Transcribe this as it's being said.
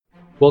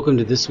Welcome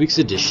to this week's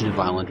edition of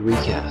Island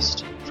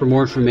Recast. For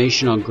more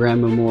information on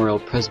Grand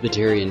Memorial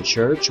Presbyterian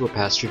Church or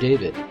Pastor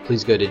David,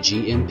 please go to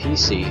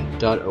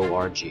gmpc.org.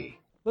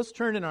 Let's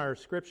turn in our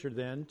scripture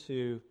then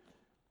to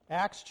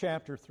Acts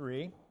chapter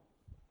 3. I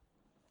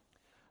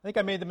think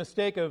I made the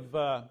mistake of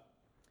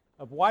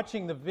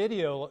watching the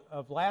video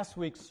of last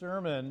week's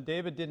sermon.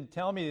 David didn't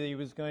tell me that he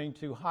was going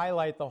to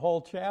highlight the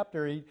whole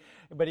chapter,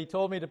 but he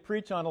told me to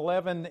preach on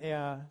 11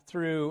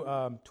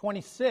 through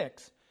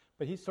 26,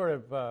 but he sort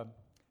of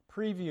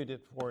previewed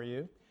it for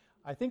you.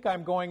 I think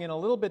I'm going in a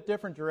little bit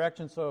different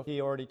direction, so he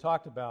already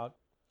talked about.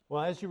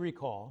 Well, as you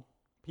recall,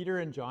 Peter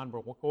and John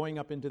were going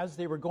up as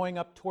they were going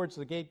up towards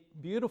the gate,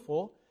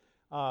 beautiful,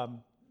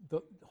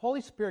 the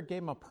Holy Spirit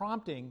gave them a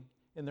prompting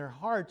in their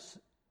hearts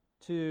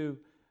to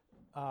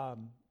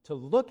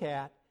look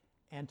at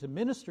and to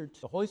minister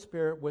to. The Holy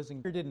Spirit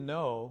didn't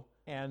know,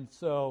 and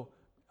so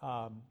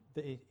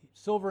the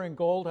silver and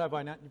gold have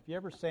I not. Have you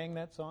ever sang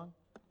that song?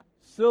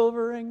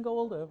 Silver and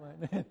gold have I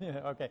not.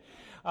 Yeah, okay.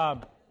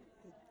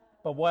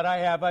 But what I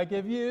have I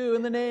give you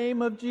in the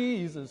name of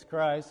Jesus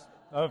Christ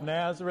of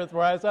Nazareth.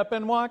 Rise up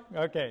and walk.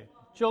 Okay.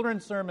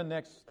 Children's sermon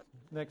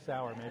next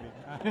hour maybe.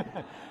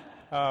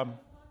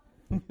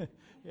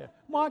 Yeah.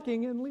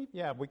 Walking and leap.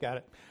 Yeah, we got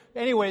it.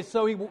 Anyway,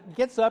 so he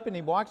gets up and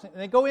he walks and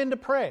they go in to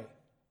pray.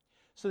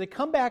 So they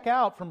come back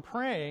out from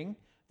praying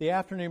the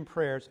afternoon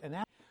prayers, and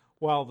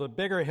while the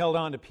beggar held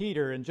on to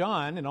Peter and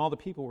John, and all the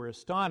people were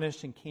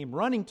astonished and came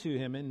running to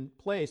him in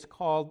the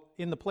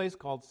place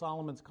called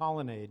Solomon's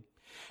Colonnade.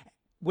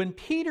 When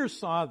Peter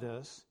saw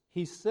this,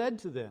 he said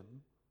to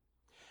them,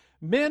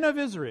 "Men of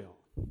Israel,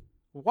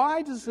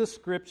 why does this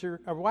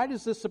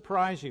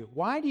surprise you?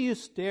 Why do you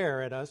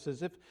stare at us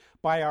as if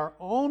by our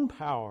own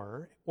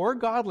power or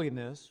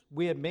godliness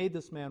we had made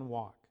this man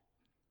walk?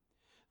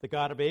 The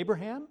God of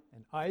Abraham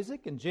and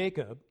Isaac and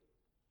Jacob,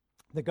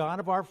 the God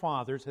of our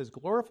fathers, has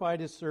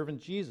glorified his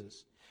servant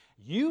Jesus.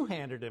 You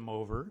handed him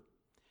over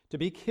to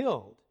be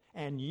killed,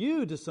 and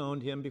you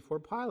disowned him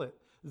before Pilate,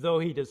 though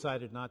he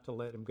decided to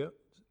let him go.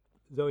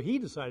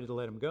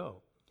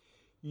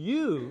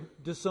 You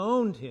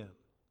disowned him,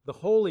 the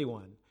Holy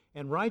One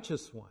and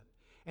righteous one,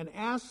 and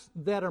asked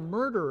that a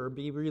murderer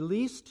be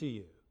released to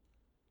you.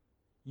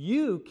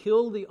 You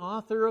killed the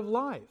author of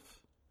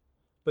life,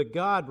 but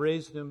God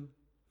raised him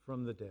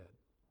from the dead.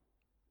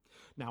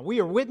 Now we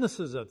are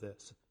witnesses of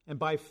this, and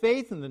by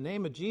faith in the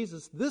name of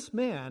Jesus, this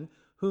man,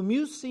 whom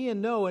you see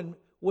and know, and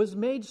was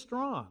made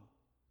strong.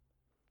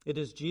 It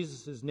is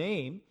Jesus'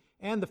 name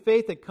and the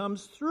faith that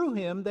comes through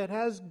him that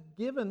has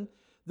given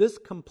this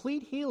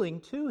complete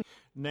healing to him.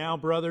 Now,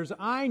 brothers,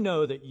 I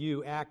know that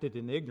you acted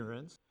in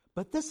ignorance,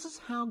 but this is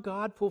how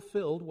God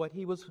fulfilled what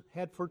he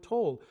had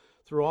foretold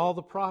through all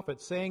the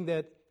prophets, saying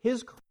that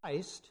his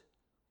Christ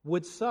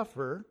would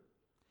suffer.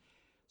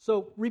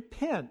 So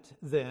repent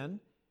then,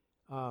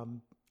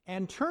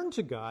 and turn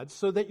to God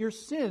so that your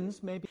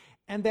sins may be,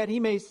 and that he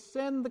may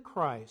send the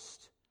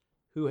Christ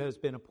who has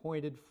been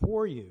appointed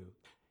for you.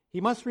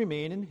 He must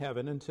remain in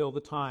heaven until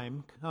the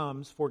time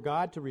comes for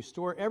God to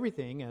restore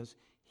everything as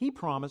he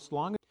promised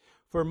long ago.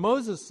 For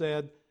Moses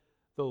said,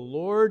 the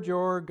Lord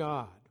your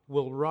God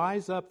will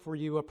rise up for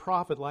you a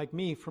prophet like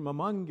me from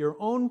among your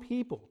own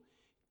people.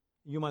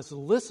 You must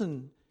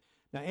listen.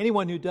 Now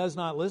anyone who does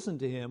not listen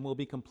to him will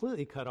be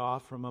completely cut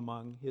off from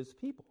among his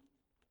people.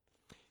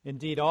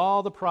 Indeed,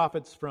 all the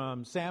prophets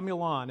from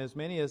Samuel on, as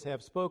many as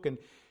have spoken,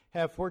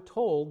 have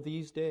foretold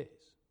these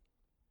days.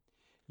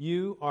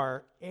 You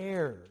are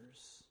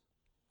heirs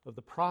of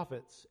the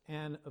prophets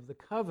and of the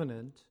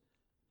covenant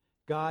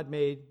God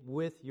made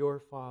with your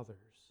fathers.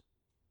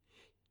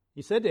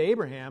 He said to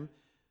Abraham,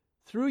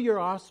 through your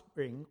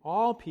offspring,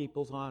 all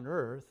peoples on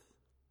earth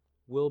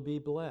will be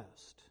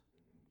blessed.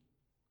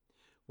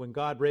 When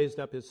God raised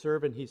up his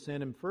servant, he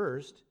sent him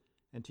first,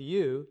 and to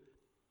you,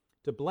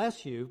 to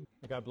bless you.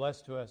 God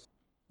bless to us.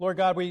 Lord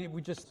God, we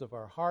just of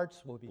our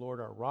hearts will be, Lord,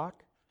 our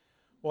rock.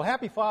 Well,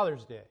 happy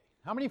Father's Day.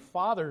 How many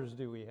fathers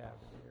do we have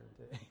here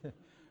today?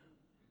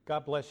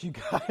 God bless you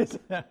guys.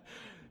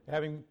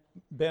 Having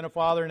been a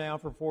father now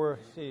for 4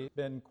 years, it's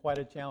been quite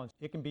a challenge.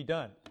 It can be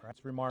done. Right?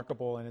 It's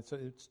remarkable, and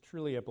it's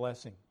truly a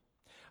blessing.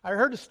 I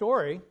heard a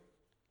story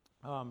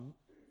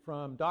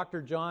from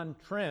Dr. John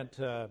Trent,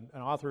 an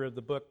author of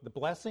the book, The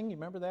Blessing. You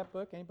remember that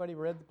book? Anybody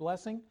read The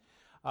Blessing?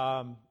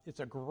 It's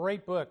a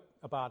great book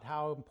about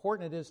how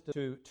important it is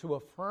to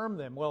affirm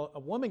them. Well, a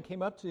woman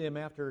came up to him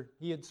after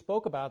he had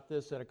spoke about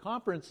this at a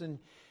conference, and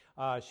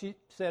she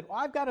said, well,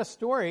 I've got a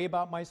story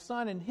about my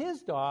son and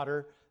his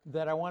daughter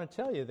that I want to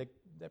tell you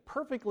that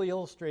perfectly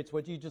illustrates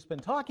what you've just been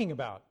talking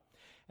about.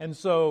 And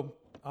so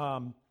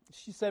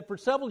she said for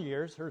several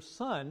years, her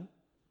son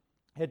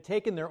had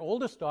taken their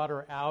oldest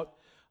daughter out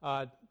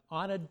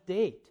on a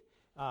date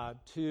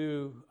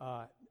to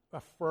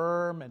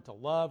affirm and to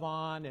love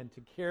on and to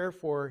care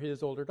for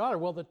his older daughter.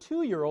 Well, the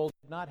 2-year-old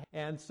did not,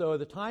 and so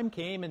the time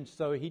came, and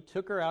so he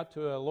took her out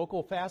to a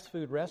local fast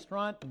food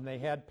restaurant, and they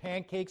had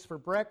pancakes for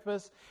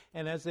breakfast,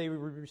 and as they were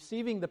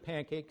receiving the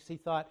pancakes, he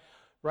thought,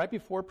 right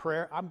before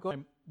prayer, my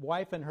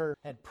wife and her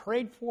had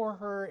prayed for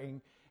her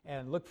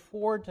and looked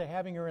forward to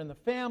having her in the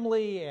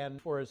family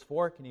and for his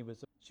fork, and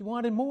she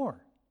wanted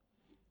more.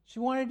 She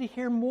wanted to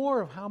hear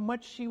more of how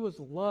much she was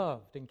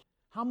loved and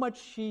how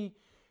much she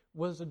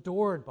was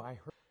adored by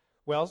her.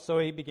 Well, so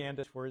he began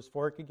to for his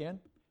fork again,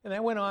 and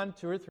that went on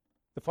 2 or 3.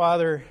 The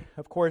father,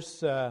 of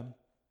course,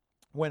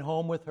 went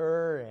home with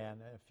her,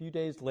 and a few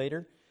days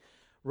later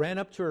ran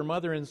up to her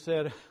mother and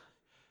said,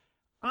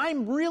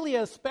 "I'm really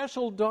a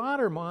special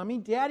daughter, Mommy.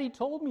 Daddy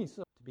told me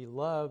so." To be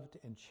loved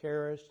and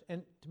cherished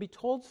and to be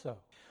told so.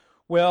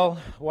 Well,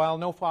 while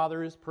no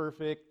father is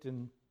perfect,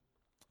 and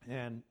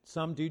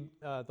some do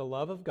the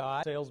love of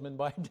God, salesman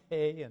by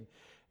day,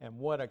 and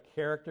what a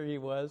character he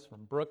was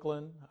from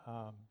Brooklyn.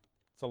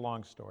 It's a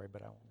long story,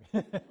 but I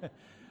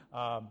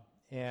won't.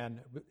 And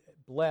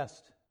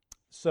blessed.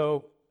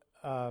 So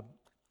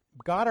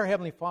God, our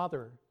Heavenly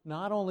Father,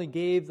 not only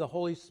gave the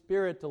Holy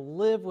Spirit to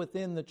live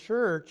within the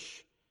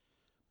church,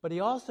 but He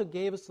also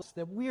gave us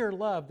that we are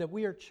loved, that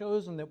we are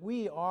chosen, that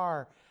we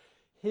are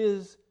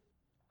His.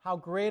 How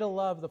great a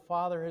love the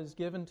Father has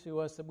given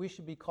to us, that we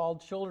should be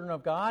called children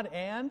of God,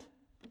 and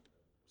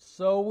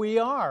so we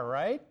are,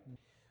 right?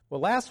 Well,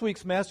 last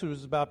week's message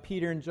was about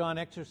Peter and John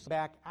exercising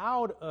back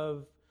out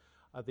of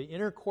the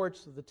inner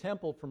courts of the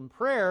temple from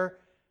prayer.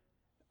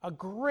 A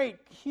great,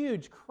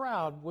 huge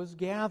crowd was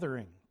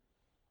gathering.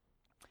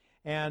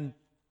 And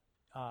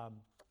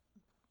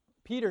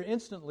Peter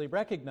instantly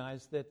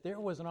recognized that there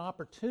was an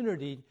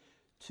opportunity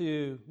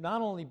to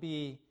not only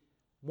be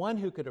one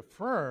who could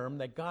affirm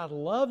that God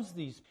loves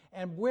these,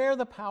 and where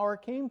the power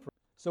came from.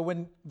 So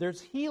when there's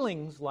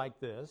healings like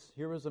this,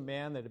 here was a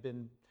man that had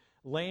been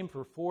lame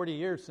for 40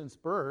 years since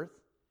birth,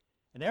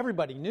 and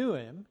everybody knew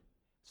him.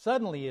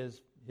 Suddenly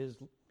his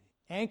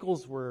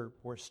ankles were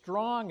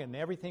strong, and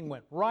everything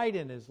went right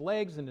in his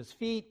legs and his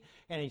feet,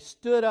 and he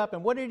stood up,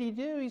 and what did he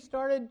do? He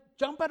started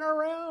jumping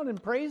around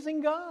and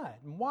praising God,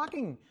 and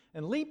walking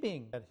and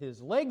leaping. That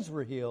his legs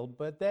were healed,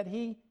 but that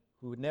he,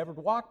 who had never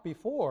walked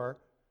before,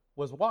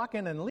 was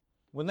walking and leaping.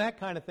 When that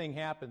kind of thing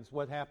happens,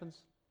 what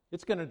happens?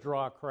 It's going to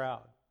draw a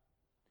crowd.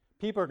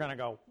 People are going to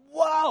go,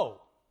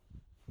 "Whoa!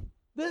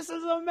 This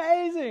is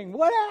amazing!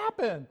 What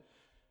happened?"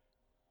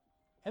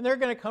 And they're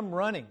going to come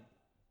running.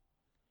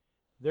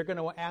 They're going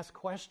to ask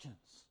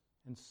questions.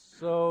 And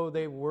so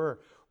they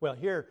were. Well,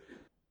 here,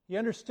 he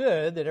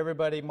understood that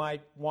everybody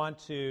might want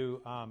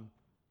to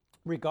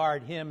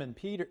regard him and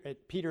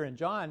Peter and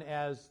John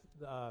as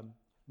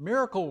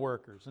miracle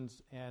workers,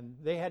 and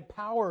they had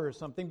power or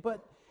something,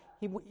 but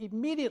he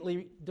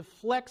immediately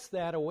deflects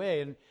that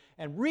away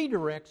and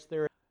redirects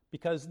their,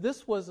 because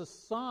this was a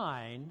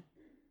sign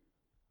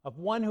of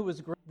one who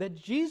was great, that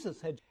Jesus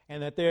had,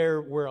 and that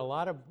there were a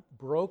lot of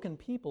broken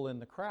people in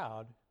the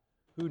crowd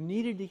who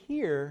needed to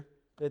hear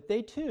that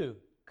they too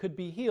could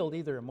be healed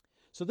either.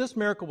 So this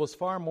miracle was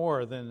far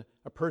more than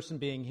a person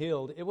being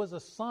healed. It was a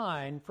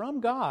sign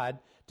from God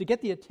to get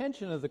the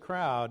attention of the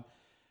crowd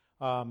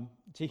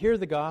to hear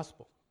the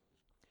gospel.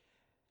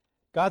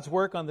 God's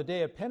work on the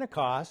day of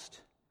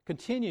Pentecost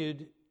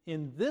continued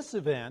in this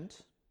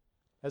event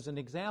as an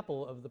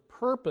example of the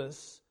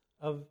purpose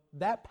of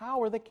that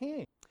power that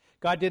came.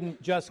 God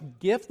didn't just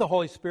gift the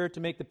Holy Spirit to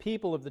make the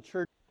people of the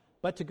church,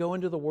 but to go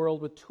into the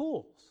world with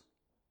tools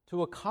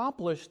to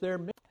accomplish their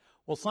mission.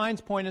 Well,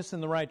 signs point us in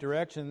the right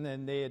direction,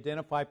 and they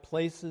identify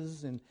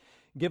places and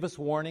give us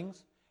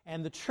warnings.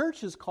 And the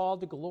church is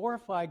called to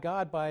glorify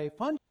God by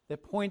fun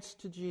that points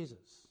to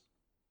Jesus.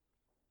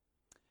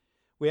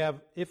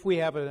 If we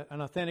have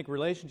an authentic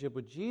relationship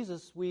with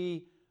Jesus,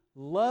 we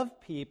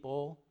love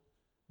people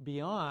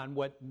beyond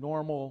what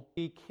normal.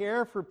 We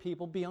care for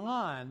people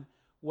beyond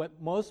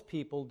what most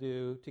people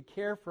do to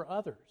care for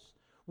others.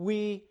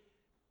 We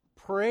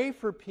pray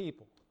for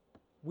people.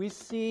 We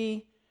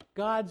see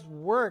God's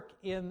work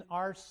in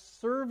our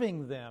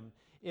serving them,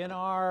 in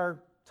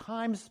our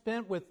time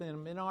spent with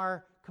them, in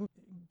our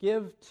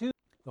give to.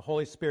 The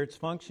Holy Spirit's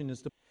function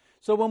is to.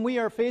 So when we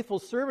are faithful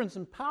servants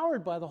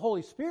empowered by the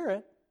Holy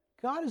Spirit,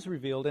 God is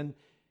revealed, and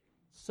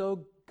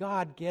so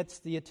God gets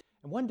the attention.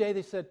 And one day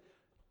they said,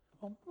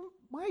 "Oh,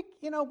 Mike,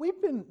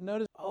 we've been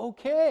noticing."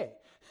 Okay,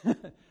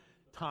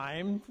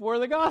 time for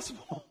the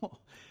gospel.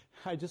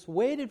 I just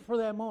waited for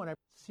that moment.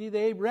 See,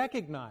 they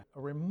recognized a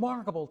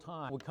remarkable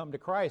time would come to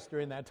Christ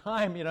during that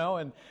time,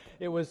 and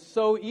it was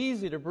so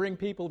easy to bring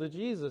people to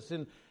Jesus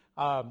in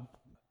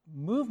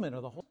movement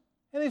of the whole.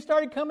 And they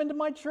started coming to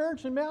my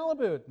church in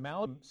Malibu.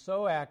 Malibu,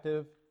 so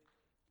active.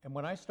 And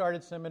when I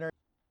started seminary,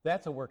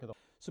 that's a work of the.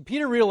 So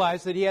Peter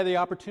realized that he had the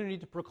opportunity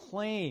to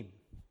proclaim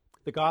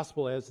the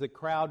gospel as the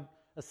crowd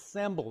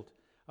assembled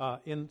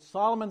in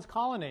Solomon's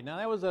colonnade. Now,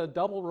 that was a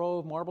double row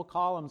of marble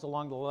columns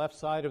along the left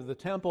side of the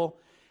temple,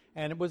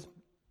 and it was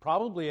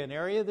probably an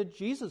area that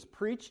Jesus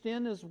preached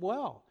in as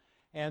well.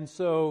 And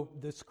so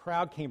this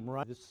crowd came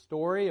running. This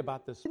story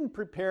about this didn't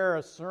prepare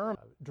a sermon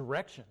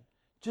direction,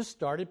 just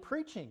started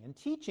preaching and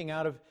teaching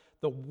out of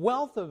the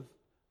wealth of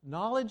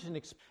knowledge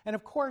and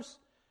of course,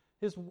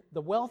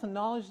 the wealth and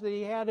knowledge that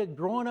he had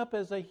grown up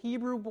as a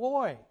Hebrew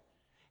boy.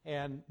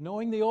 And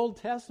knowing the Old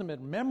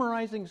Testament,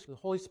 memorizing, the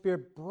Holy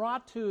Spirit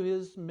brought to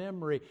his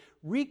memory,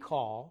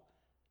 recall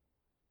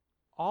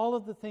all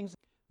of the things.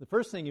 The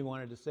first thing he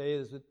wanted to say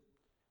is that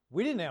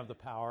we didn't have the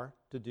power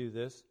to do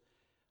this.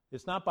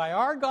 It's not by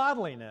our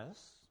godliness,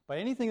 by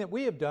anything that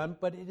we have done,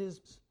 but it is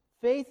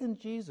faith in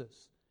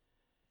Jesus.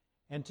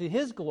 And to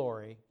his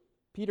glory,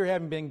 Peter,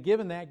 having been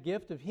given that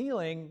gift of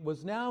healing,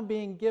 was now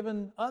being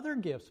given other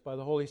gifts by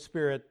the Holy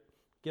Spirit,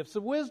 gifts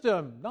of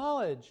wisdom,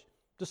 knowledge,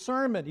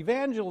 discernment,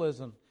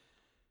 evangelism,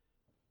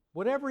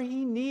 whatever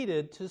he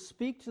needed to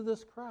speak to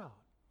this crowd.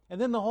 And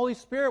then the Holy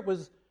Spirit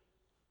was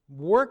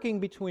working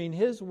between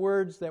his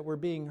words that were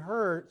being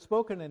heard,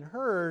 spoken and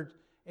heard,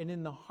 and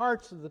in the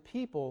hearts of the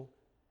people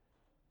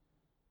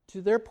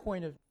to their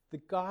point of the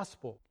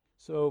gospel.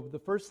 So the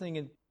first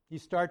thing, he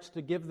starts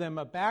to give them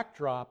a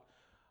backdrop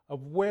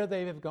of where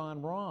they have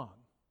gone wrong.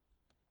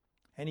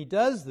 And he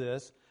does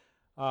this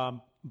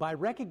by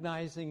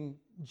recognizing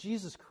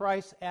Jesus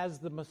Christ as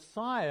the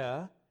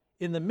Messiah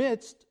in the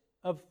midst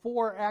of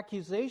 4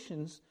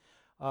 accusations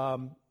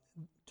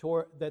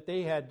that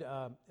they had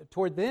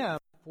toward them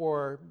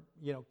for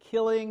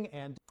killing.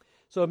 And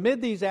so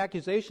amid these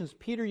accusations,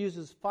 Peter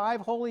uses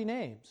 5 holy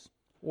names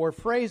or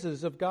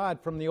phrases of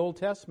God from the Old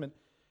Testament,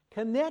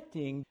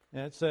 connecting,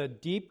 and it's a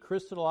deep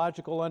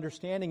Christological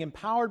understanding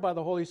empowered by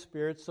the Holy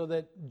Spirit so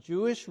that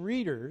Jewish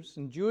readers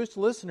and Jewish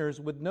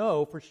listeners would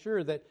know for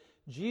sure that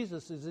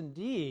Jesus is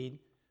indeed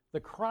the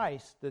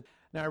Christ.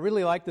 Now I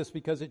really like this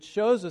because it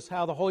shows us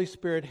how the Holy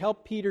Spirit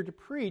helped Peter to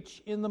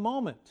preach in the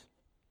moment.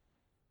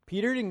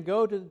 Peter didn't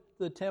go to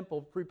the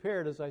temple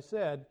prepared, as I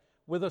said,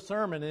 with a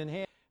sermon in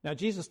hand. Now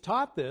Jesus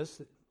taught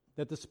this,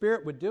 that the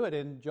Spirit would do it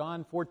in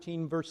John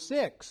 14, verse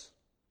 6.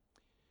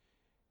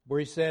 Where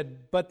he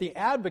said, but the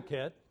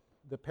advocate,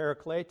 the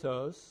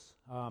Parakletos,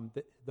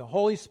 the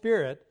Holy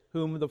Spirit,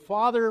 whom the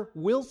Father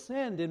will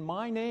send in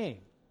my name,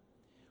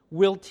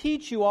 will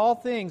teach you all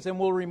things and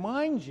will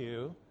remind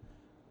you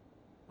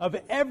of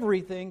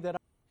everything that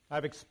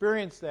I've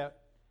experienced that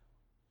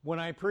when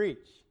I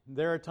preach.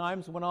 There are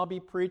times when I'll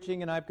be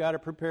preaching and I've got a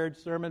prepared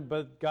sermon,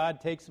 but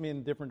God takes me in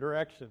a different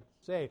direction.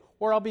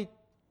 Or I'll be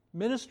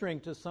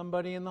ministering to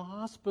somebody in the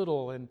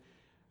hospital and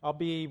I'll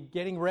be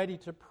getting ready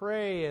to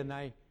pray and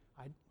I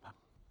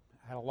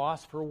had a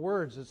loss for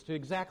words as to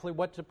exactly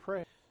what to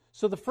pray.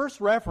 So the first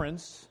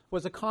reference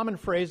was a common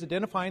phrase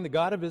identifying the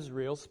God of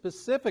Israel,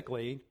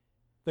 specifically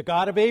the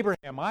God of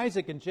Abraham,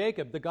 Isaac, and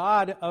Jacob. The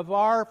God of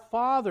our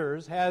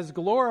fathers has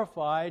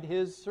glorified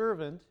his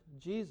servant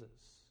Jesus.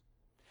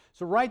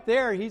 So right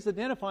there, he's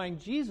identifying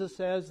Jesus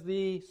as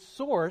the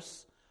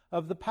source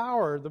of the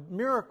power, the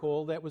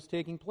miracle that was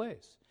taking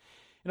place.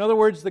 In other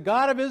words, the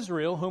God of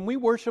Israel, whom we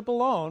worship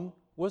alone,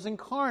 was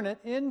incarnate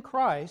in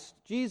Christ,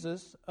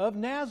 Jesus of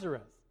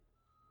Nazareth.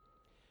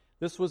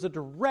 This was a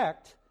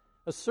direct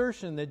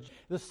assertion that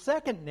the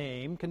second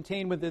name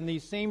contained within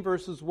these same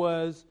verses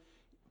was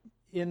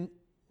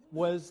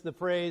the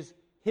phrase,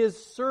 his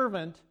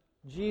servant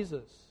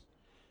Jesus.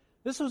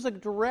 This was a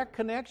direct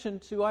connection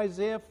to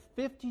Isaiah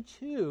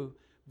 52,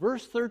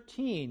 verse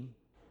 13,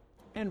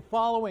 and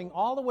following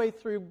all the way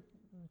through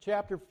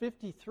chapter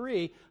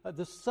 53,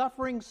 the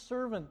suffering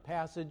servant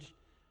passage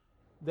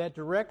that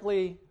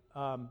directly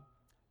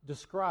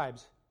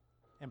describes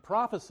and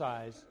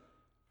prophesies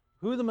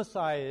who the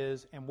Messiah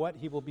is and what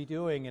he will be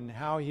doing and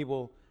how he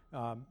will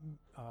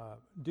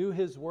do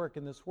his work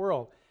in this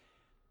world.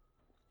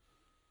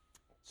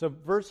 So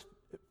verse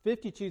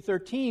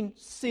 52:13,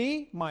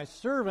 see, my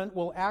servant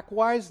will act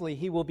wisely.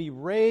 He will be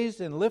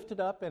raised and lifted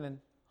up and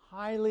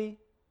highly.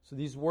 So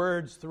these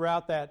words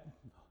throughout the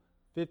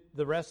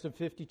rest of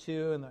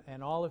 52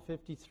 and all of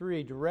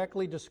 53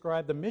 directly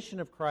describe the mission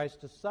of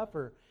Christ to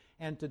suffer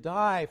and to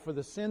die for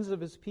the sins of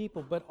his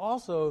people, but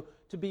also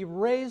to be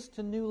raised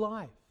to new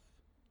life.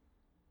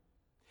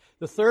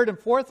 The third and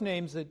fourth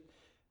names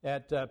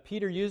that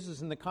Peter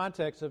uses in the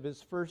context of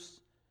his first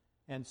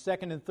and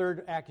second and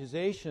third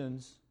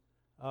accusations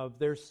of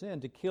their sin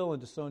to kill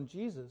and disown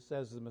Jesus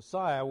as the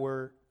Messiah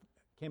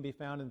can be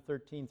found in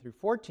 13 through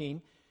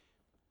 14,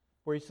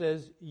 where he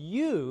says,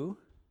 you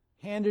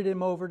handed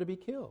him over to be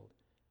killed,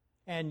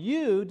 and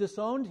you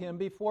disowned him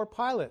before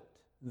Pilate,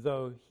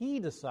 though he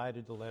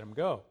decided to let him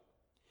go.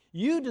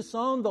 You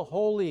disowned the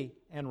holy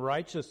and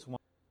righteous one.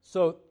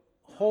 So,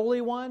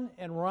 holy one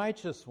and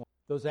righteous one,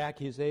 those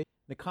accusations.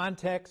 In the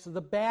context of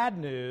the bad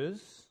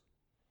news,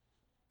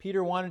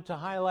 Peter wanted to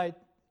highlight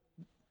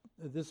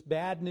this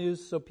bad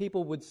news so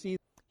people would see.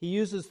 He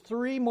uses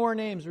 3 more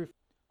names.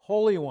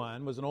 Holy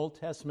One was an Old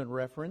Testament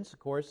reference, of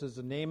course, as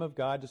the name of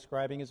God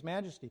describing his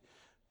majesty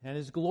and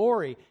his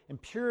glory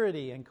and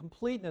purity and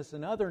completeness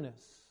and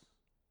otherness.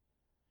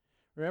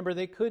 Remember,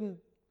 they couldn't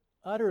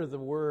utter the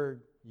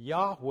word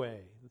Yahweh,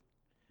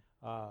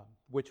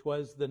 which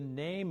was the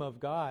name of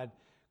God.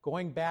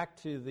 Going back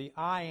to the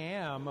I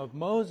am of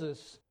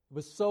Moses,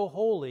 was so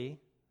holy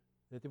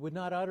that they would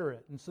not utter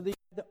it. And so they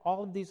had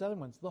all of these other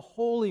ones. The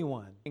Holy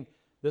One.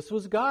 This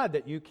was God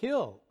that you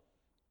killed.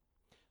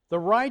 The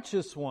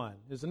Righteous One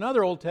is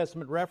another Old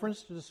Testament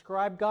reference to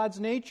describe God's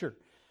nature.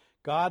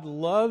 God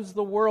loves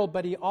the world,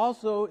 but he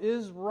also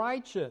is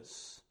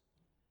righteous.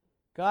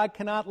 God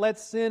cannot let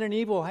sin and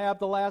evil have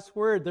the last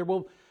word. There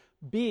will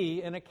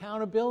be an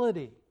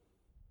accountability.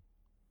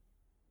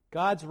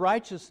 God's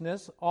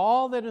righteousness,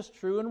 all that is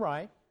true and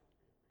right,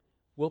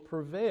 will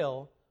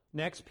prevail.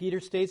 Next, Peter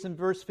states in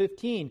verse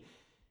 15,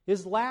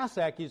 his last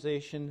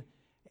accusation,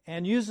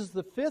 and uses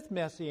the fifth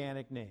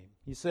messianic name.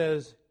 He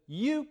says,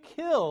 you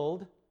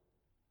killed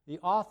the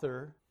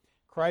author.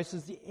 Christ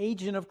is the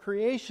agent of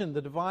creation,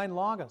 the divine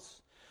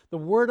Logos, the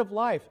word of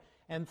life.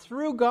 And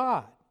through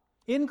God,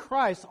 in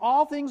Christ,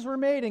 all things were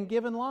made and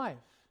given life.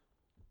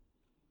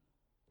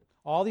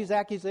 All these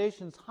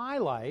accusations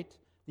highlight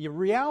the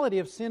reality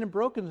of sin and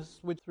brokenness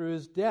which through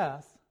his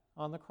death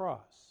on the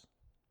cross.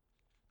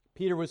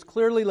 Peter was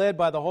clearly led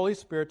by the Holy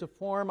Spirit to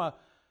form a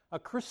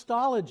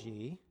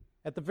Christology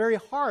at the very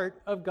heart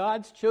of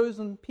God's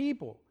chosen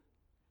people,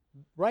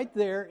 right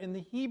there in the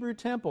Hebrew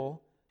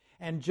temple.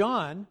 And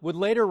John would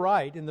later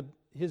write in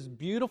his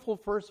beautiful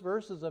first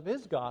verses of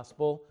his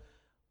gospel,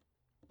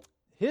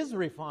 his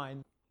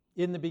refined,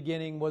 in the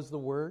beginning was the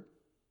Word,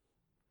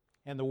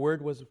 and the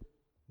Word was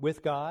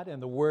with God,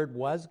 and the Word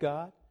was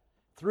God.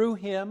 Through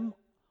Him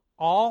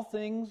all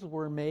things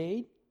were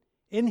made.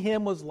 In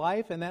Him was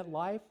life, and that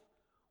life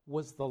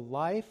was the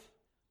life.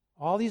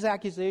 All these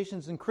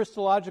accusations and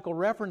Christological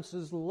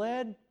references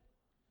lead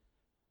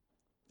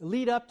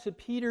up to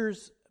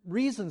Peter's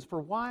reasons for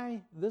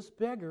why this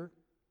beggar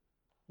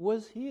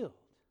was healed.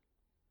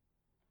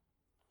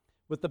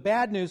 With the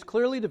bad news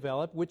clearly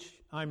developed, which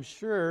I'm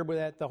sure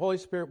that the Holy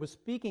Spirit was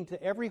speaking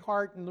to every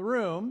heart in the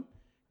room,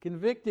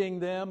 convicting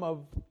them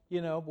of,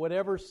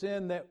 whatever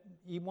sin that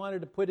He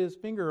wanted to put His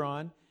finger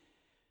on.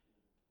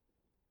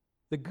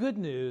 The good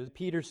news,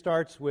 Peter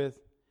starts with,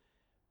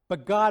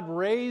 but God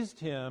raised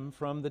Him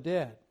from the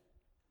dead.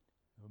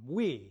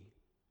 We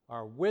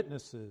are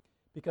witnesses.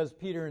 Because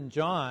Peter and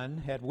John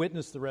had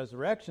witnessed the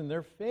resurrection,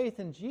 their faith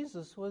in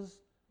Jesus was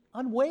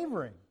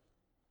unwavering.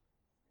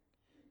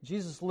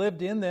 Jesus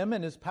lived in them,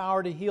 and His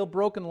power to heal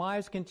broken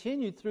lives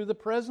continued through the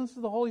presence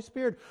of the Holy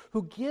Spirit,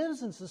 who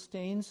gives and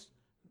sustains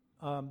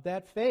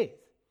that faith.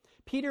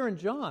 Peter and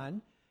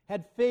John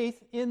had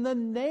faith in the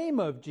name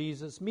of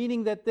Jesus,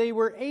 meaning that they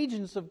were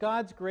agents of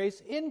God's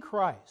grace in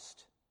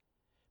Christ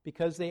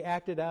because they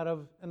acted out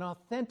of an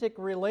authentic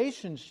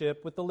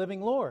relationship with the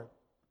living Lord.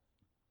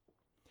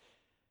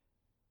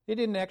 They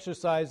didn't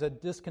exercise a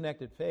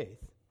disconnected faith.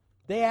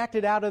 They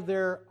acted out of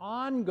their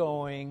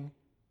ongoing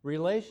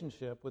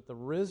relationship with the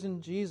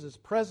risen Jesus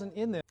present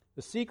in them.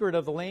 The secret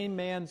of the lame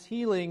man's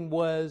healing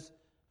was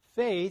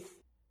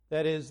faith,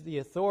 that is, the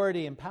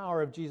authority and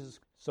power of Jesus.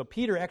 So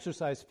Peter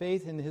exercised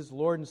faith in his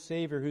Lord and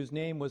Savior, whose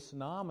name was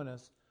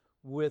synonymous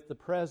with the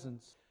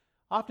presence.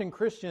 Often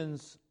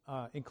Christians,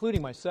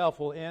 including myself,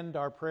 will end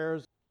our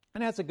prayers,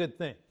 and that's a good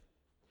thing.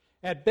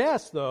 At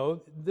best,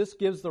 though, this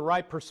gives the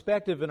right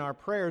perspective in our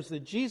prayers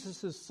that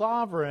Jesus is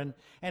sovereign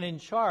and in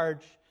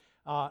charge,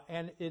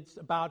 and it's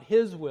about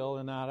His will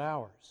and not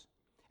ours.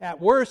 At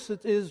worst,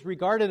 it is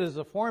regarded as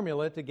a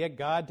formula to get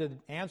God to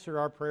answer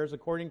our prayers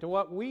according to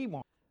what we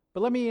want.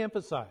 But let me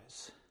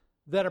emphasize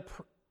that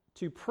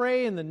to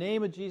pray in the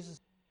name of Jesus,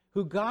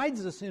 who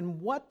guides us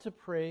in what to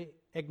pray,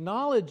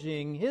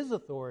 acknowledging His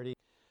authority.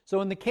 So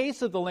in the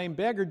case of the lame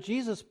beggar,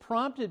 Jesus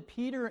prompted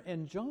Peter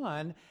and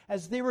John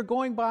as they were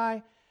going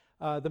by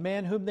the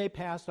man whom they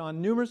passed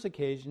on numerous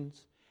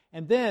occasions,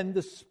 and then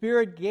the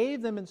Spirit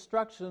gave them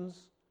instructions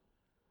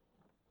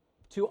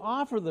to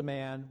offer the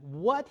man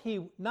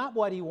not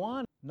what he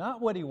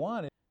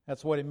wanted.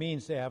 That's what it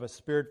means to have a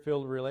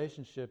Spirit-filled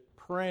relationship,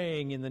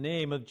 praying in the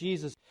name of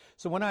Jesus.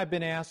 So when I've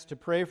been asked to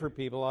pray for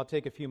people, I'll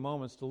take a few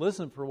moments to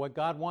listen for what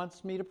God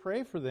wants me to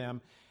pray for them.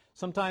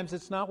 Sometimes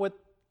it's not what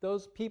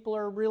those people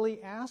are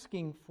really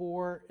asking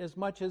for as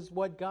much as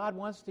what God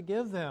wants to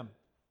give them.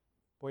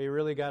 Boy, you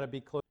really got to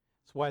be close.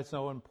 That's why it's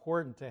so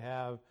important to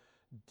have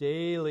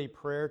daily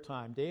prayer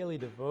time, daily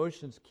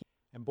devotions.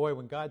 And boy,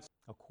 when God's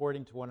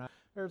according to one another,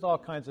 there's all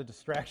kinds of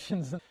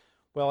distractions.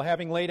 Well,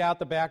 having laid out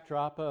the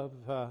backdrop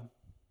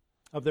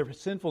of their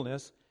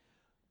sinfulness,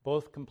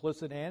 both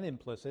complicit and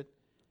implicit,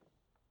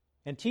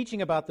 and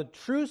teaching about the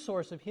true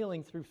source of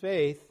healing through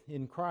faith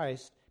in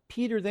Christ,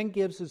 Peter then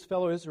gives his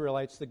fellow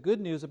Israelites the good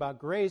news about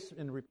grace,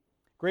 and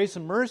grace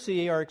and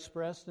mercy are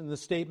expressed in the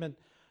statement,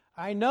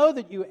 I know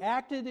that you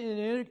acted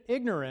in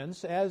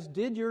ignorance, as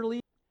did your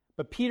leaders.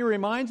 But Peter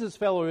reminds his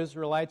fellow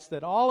Israelites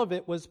that all of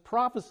it was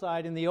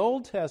prophesied in the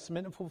Old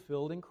Testament and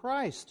fulfilled in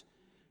Christ.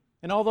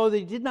 And although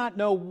they did not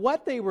know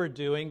what they were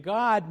doing,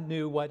 God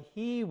knew what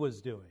He was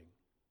doing.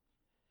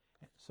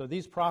 So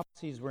these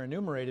prophecies were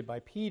enumerated by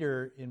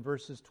Peter in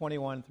verses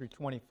 21 through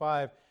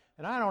 25.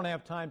 And I don't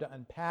have time to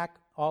unpack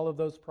all of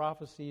those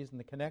prophecies and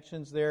the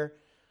connections there.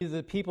 Neither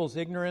the people's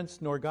ignorance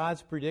nor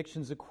God's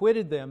predictions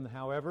acquitted them,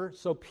 however.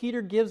 So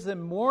Peter gives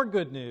them more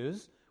good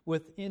news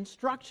with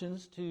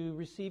instructions to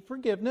receive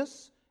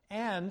forgiveness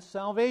and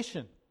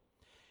salvation.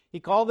 He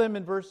called them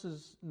in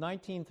verses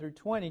 19 through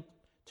 20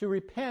 to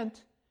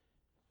repent,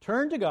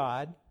 turn to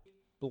God,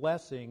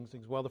 blessings.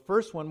 Well, the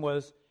first one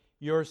was,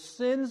 your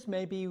sins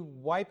may be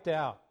wiped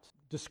out.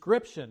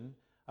 Description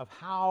of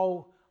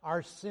how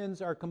our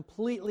sins are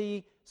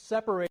completely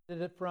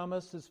separated from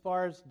us as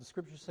far as the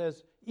Scripture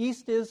says,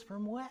 east is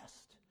from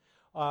west.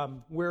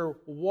 We're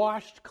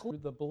washed clean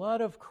through the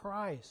blood of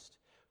Christ,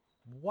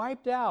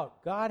 wiped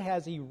out. God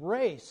has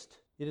erased.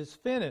 It is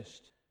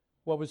finished.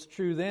 What was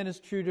true then is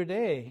true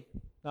today.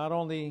 Not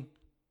only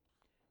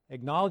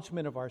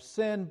acknowledgement of our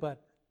sin,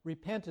 but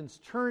repentance,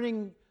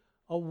 turning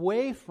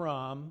away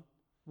from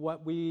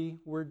what we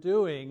were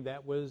doing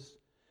that was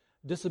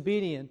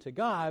disobedient to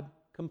God,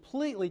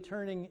 completely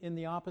turning in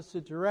the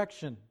opposite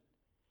direction.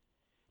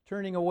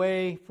 Turning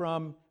away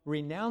from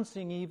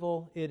renouncing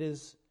evil, it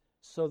is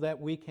so that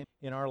we can,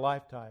 in our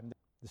lifetime,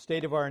 the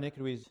state of our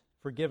iniquity is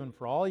forgiven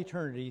for all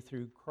eternity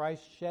through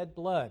Christ's shed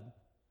blood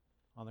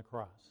on the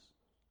cross.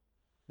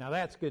 Now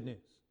that's good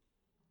news.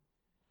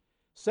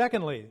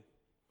 Secondly,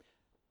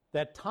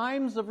 that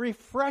times of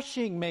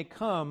refreshing may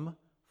come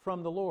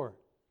from the Lord.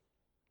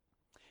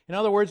 In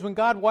other words, when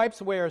God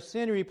wipes away our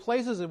sin, He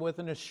replaces it with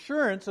an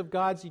assurance of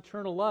God's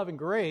eternal love and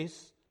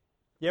grace.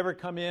 You ever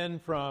come in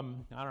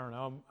from, I don't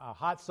know, a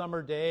hot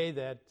summer day,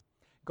 that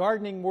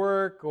gardening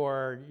work,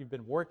 or you've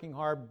been working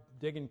hard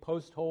digging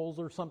post holes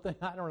or something,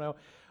 I don't know,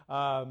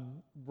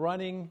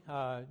 running,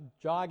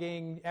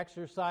 jogging,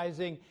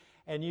 exercising,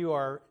 and you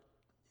are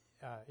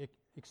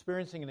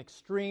experiencing an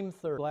extreme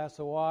thirst, a glass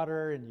of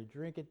water, and you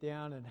drink it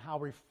down, and how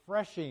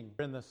refreshing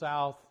in the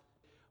South.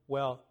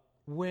 Well,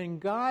 when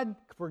God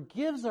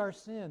forgives our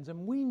sins,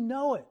 and we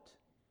know it,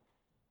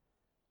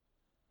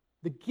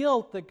 the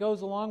guilt that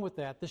goes along with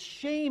that, the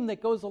shame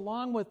that goes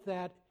along with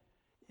that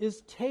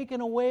is taken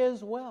away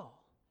as well.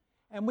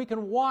 And we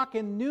can walk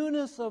in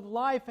newness of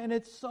life, and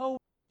it's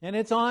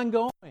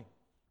ongoing.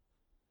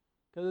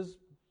 Because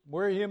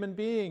we're human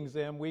beings,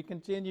 and we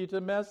continue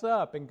to mess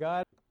up, and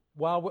God,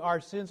 while our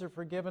sins are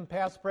forgiven,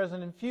 past,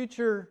 present, and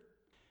future,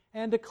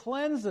 and to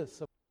cleanse us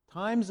of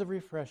times of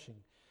refreshing.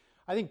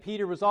 I think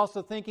Peter was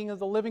also thinking of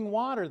the living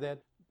water, that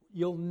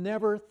you'll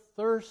never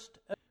thirst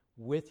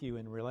with you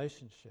in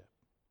relationship.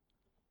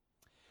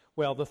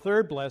 Well, the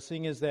third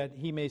blessing is that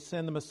He may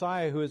send the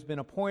Messiah who has been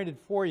appointed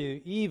for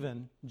you,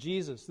 even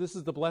Jesus. This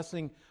is the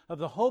blessing of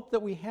the hope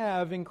that we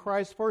have in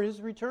Christ for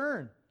His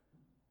return.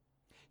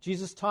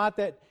 Jesus taught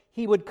that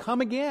He would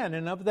come again,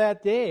 and of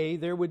that day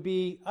there would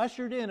be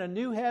ushered in a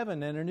new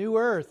heaven and a new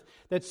earth,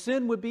 that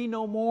sin would be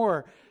no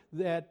more,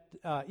 that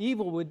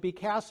evil would be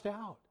cast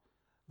out.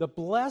 The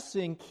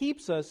blessing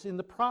keeps us in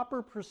the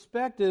proper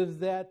perspective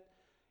that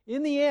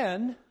in the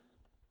end,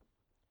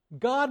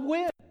 God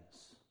wins.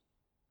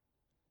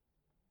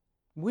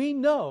 We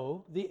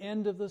know the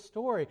end of the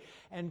story.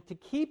 And to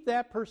keep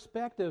that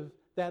perspective,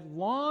 that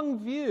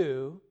long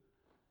view,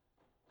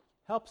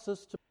 helps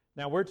us to...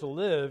 Now, we're to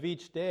live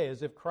each day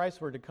as if Christ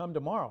were to come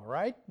tomorrow,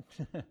 right?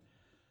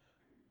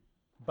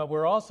 But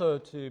we're also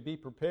to be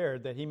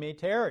prepared that He may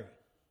tarry.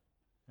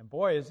 And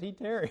boy, is He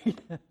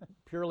tarried.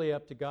 Purely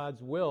up to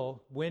God's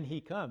will when He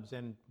comes.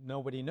 And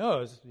nobody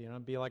knows,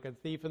 be like a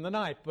thief in the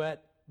night.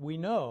 But we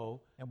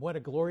know, and what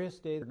a glorious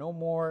day. No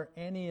more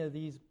any of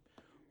these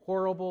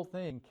horrible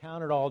things.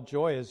 Count it all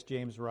joy, as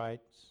James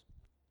writes,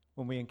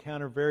 when we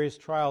encounter various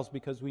trials,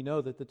 because we know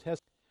that the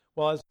test,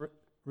 well, as a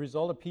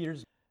result of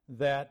Peter's,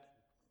 that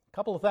a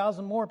couple of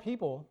thousand more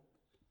people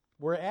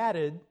were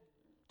added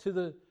to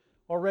the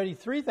already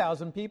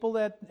 3,000 people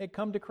that had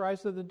come to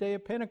Christ at the day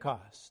of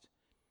Pentecost.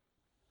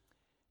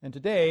 And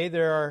today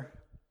there are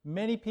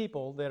many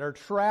people that are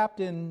trapped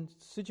in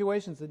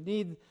situations that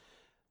need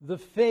the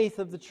faith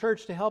of the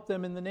church to help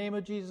them in the name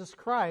of Jesus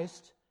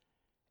Christ.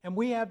 And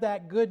we have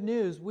that good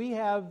news. We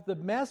have the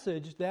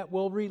message that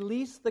will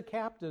release the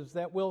captives,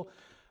 that will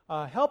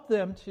help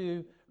them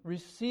to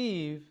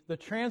receive the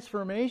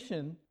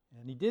transformation.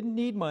 And He didn't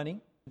need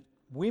money.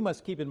 We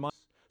must keep in mind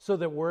so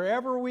that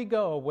wherever we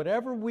go,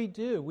 whatever we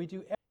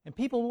do, and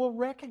people will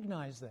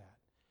recognize that.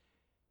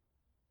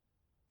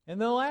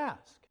 And they'll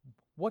ask,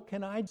 what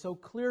can I do so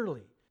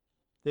clearly?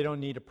 They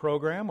don't need a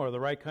program or the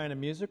right kind of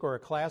music or a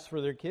class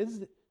for their kids.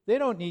 They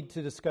don't need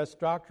to discuss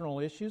doctrinal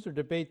issues or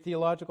debate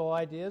theological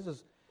ideas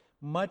as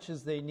much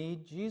as they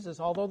need Jesus,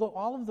 although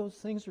all of those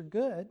things are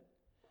good.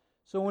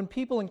 So when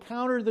people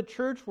encounter the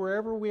church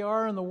wherever we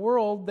are in the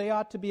world, they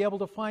ought to be able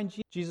to find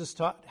Jesus. Jesus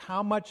taught,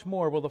 how much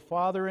more will the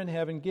Father in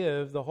heaven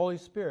give the Holy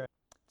Spirit?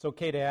 It's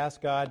okay to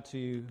ask God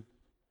to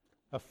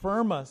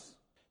affirm us.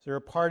 Is there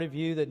a part of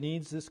you that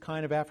needs this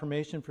kind of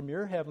affirmation from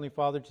your Heavenly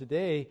Father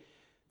today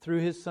through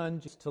His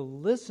Son, just to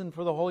listen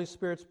for the Holy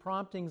Spirit's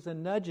promptings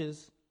and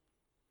nudges,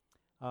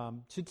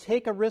 to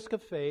take a risk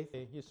of faith?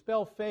 You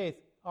spell faith,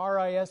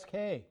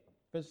 R-I-S-K.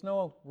 There's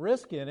no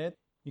risk in it.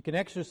 You can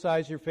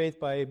exercise your faith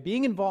by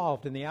being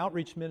involved in the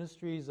outreach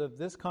ministries of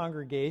this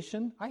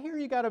congregation. I hear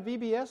you got a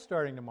VBS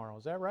starting tomorrow.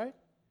 Is that right?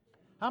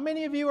 How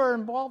many of you are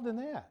involved in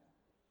that?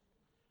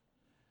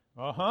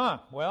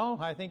 Well,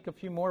 I think a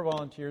few more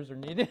volunteers are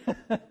needed.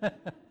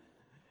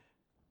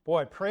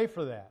 Boy, pray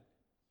for that.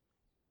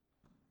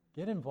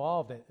 Get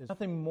involved. There's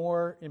nothing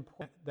more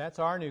important. That's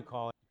our new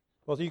calling.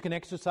 Well, so you can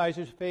exercise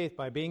your faith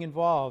by being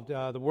involved.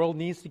 The world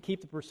needs to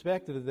keep the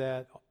perspective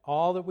that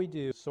all that we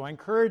do. So I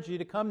encourage you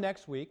to come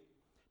next week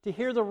to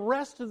hear the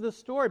rest of the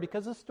story,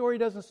 because the story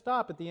doesn't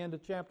stop at the end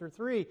of chapter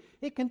 3.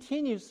 It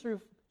continues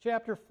through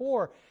chapter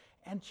 4.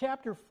 And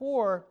chapter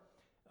 4,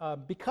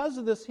 because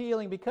of this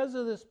healing, because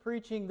of this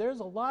preaching, there's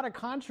a lot of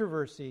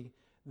controversy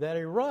that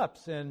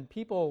erupts, and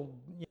people...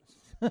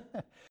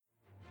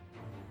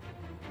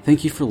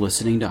 Thank you for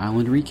listening to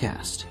Island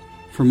Recast.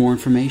 For more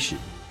information,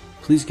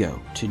 please go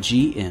to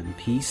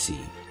gmpc.org.